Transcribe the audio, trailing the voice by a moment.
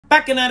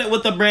Back at it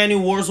with a brand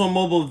new Warzone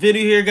mobile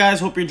video here, guys.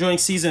 Hope you're enjoying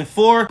season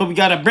 4. But we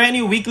got a brand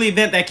new weekly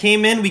event that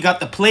came in. We got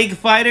the Plague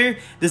Fighter.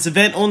 This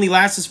event only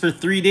lasts for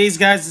 3 days,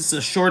 guys. This is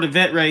a short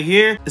event right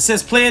here. It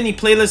says play any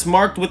playlist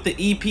marked with the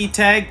EP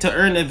tag to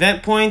earn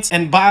event points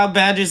and bio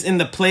badges in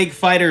the Plague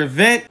Fighter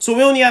event. So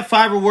we only have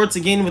 5 rewards to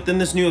gain within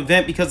this new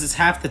event because it's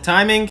half the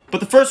timing.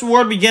 But the first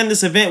reward we get in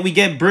this event, we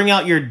get Bring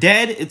Out Your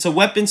Dead. It's a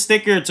weapon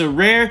sticker. It's a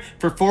rare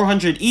for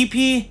 400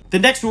 EP. The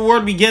next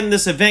reward we get in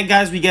this event,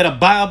 guys, we get a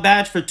bio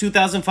badge for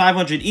 2,500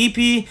 EP.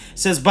 It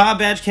says bio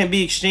badge can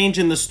be exchanged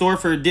in the store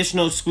for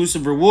additional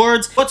exclusive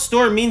rewards. What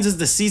store it means is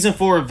the season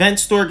 4 event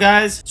store,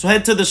 guys. So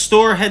head to the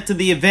store, head to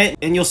the event,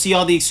 and you'll see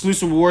all the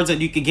exclusive rewards that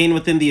you can gain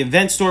within the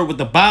event store with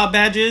the bio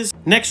badges.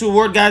 Next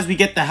reward, guys, we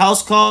get the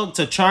house call. It's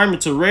a charm.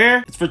 It's a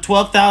rare. It's for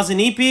 12,000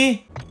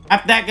 EP.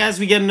 After that, guys,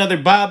 we get another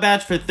bio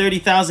badge for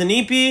 30,000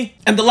 EP.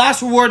 And the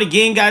last reward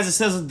again, guys, it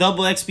says a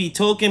double XP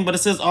token, but it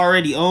says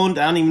already owned.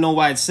 I don't even know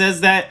why it says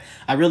that.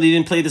 I really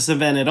didn't play this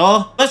event at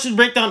all. Let's just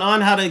break down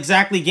on how to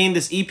exactly gain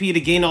this EP to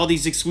gain all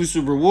these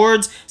exclusive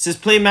rewards. It says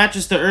play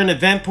matches to earn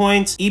event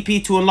points,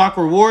 EP to unlock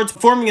rewards.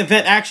 Performing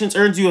event actions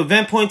earns you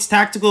event points.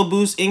 Tactical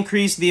boost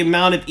increase the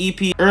amount of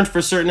EP earned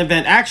for certain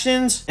event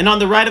actions. And on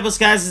the right of us,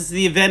 guys, is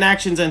the event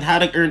actions and how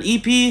to earn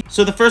EP.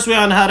 So the first way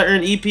on how to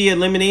earn EP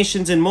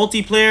eliminations in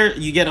multiplayer,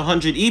 you get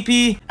 100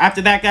 EP.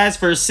 After that, guys,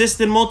 for assist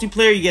in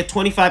multiplayer, you get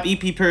 25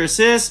 EP per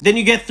assist. Then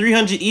you get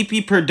 300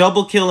 EP per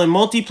double kill in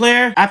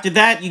multiplayer. After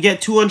that, you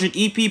get 200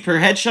 EP per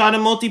headshot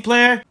in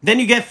multiplayer. Then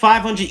you get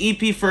 500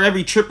 EP for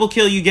every triple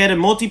kill you get in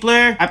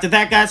multiplayer. After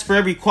that, guys, for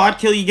every quad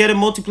kill you get in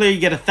multiplayer,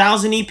 you get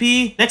 1,000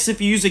 EP. Next, if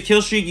you use a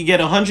kill streak, you get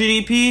 100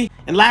 EP.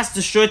 And last,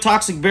 destroy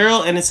toxic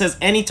barrel, and it says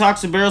any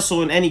toxic barrel,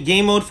 so in any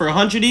game mode for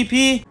 100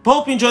 EP. But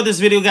hope you enjoyed this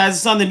video, guys.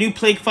 It's on the new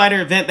Plague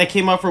Fighter event that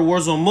came out for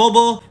Warzone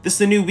Mobile. This is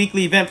the new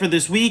weekly event for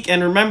this week.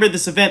 And remember,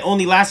 this event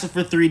only lasted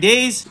for 3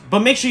 days. But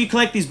make sure you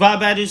collect these bio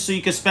badges so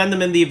you can spend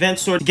them in the event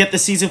store to get the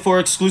season 4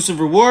 exclusive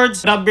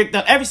rewards. But I'll break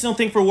down every single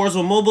thing for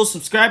Warzone Mobile.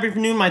 Subscribe if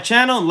you're new to my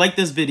channel and like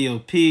this video.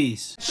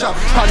 Peace. Got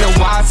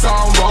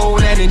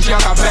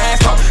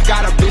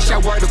a bitch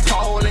that work the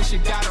pole and she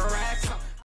got a